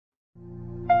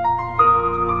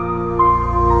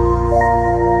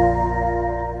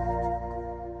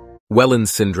Wellens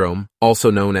syndrome, also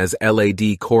known as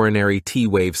LAD coronary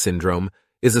T-wave syndrome,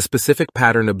 is a specific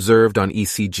pattern observed on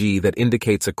ECG that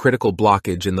indicates a critical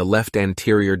blockage in the left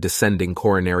anterior descending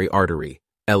coronary artery,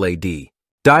 LAD.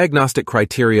 Diagnostic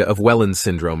criteria of Wellens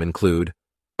syndrome include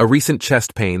a recent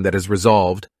chest pain that is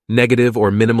resolved, negative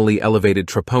or minimally elevated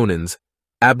troponins,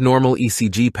 abnormal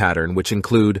ECG pattern which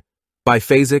include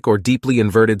biphasic or deeply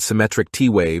inverted symmetric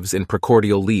T-waves in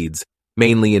precordial leads,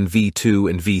 mainly in V2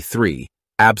 and V3,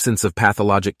 absence of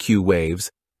pathologic Q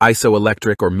waves,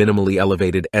 isoelectric or minimally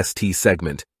elevated ST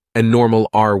segment, and normal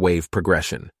R wave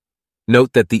progression.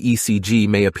 Note that the ECG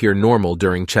may appear normal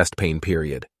during chest pain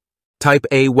period. Type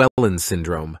A Wellens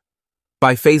syndrome.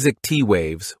 Biphasic T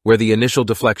waves, where the initial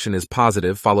deflection is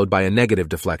positive followed by a negative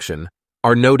deflection,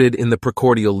 are noted in the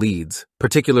precordial leads,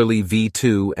 particularly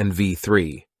V2 and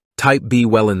V3. Type B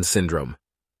Wellens syndrome.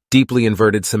 Deeply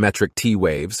inverted symmetric T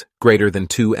waves, greater than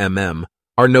 2 mm,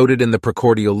 are noted in the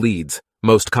precordial leads,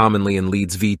 most commonly in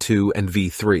leads V2 and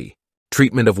V3.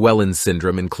 Treatment of Wellens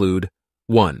syndrome include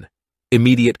 1.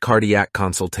 Immediate cardiac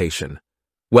consultation.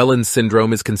 Wellens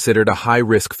syndrome is considered a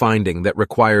high-risk finding that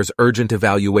requires urgent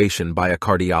evaluation by a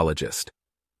cardiologist.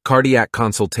 Cardiac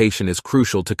consultation is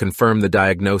crucial to confirm the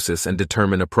diagnosis and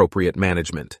determine appropriate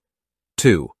management.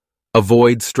 2.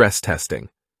 Avoid stress testing.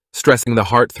 Stressing the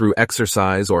heart through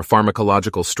exercise or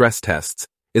pharmacological stress tests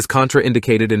is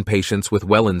contraindicated in patients with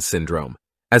Wellens syndrome,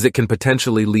 as it can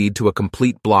potentially lead to a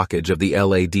complete blockage of the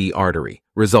LAD artery,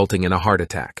 resulting in a heart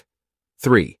attack.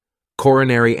 3.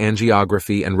 Coronary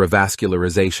angiography and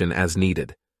revascularization as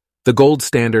needed. The gold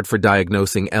standard for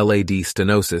diagnosing LAD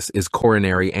stenosis is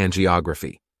coronary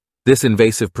angiography. This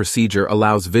invasive procedure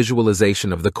allows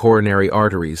visualization of the coronary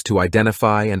arteries to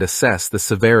identify and assess the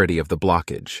severity of the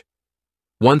blockage.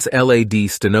 Once LAD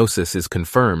stenosis is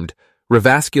confirmed,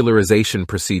 revascularization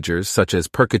procedures such as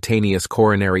percutaneous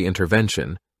coronary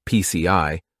intervention,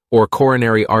 PCI, or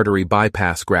coronary artery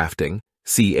bypass grafting,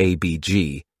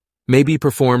 CABG, may be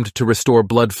performed to restore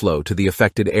blood flow to the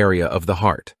affected area of the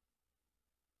heart.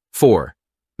 4.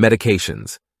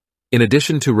 Medications. In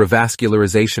addition to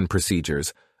revascularization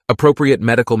procedures, appropriate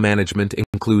medical management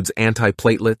includes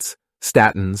antiplatelets,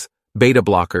 statins, beta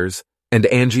blockers, and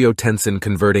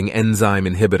angiotensin-converting enzyme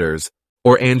inhibitors,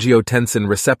 or angiotensin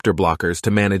receptor blockers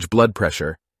to manage blood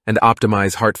pressure and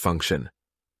optimize heart function.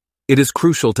 It is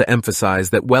crucial to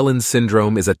emphasize that Wellens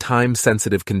syndrome is a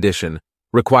time-sensitive condition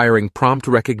requiring prompt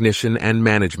recognition and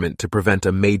management to prevent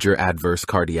a major adverse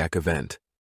cardiac event.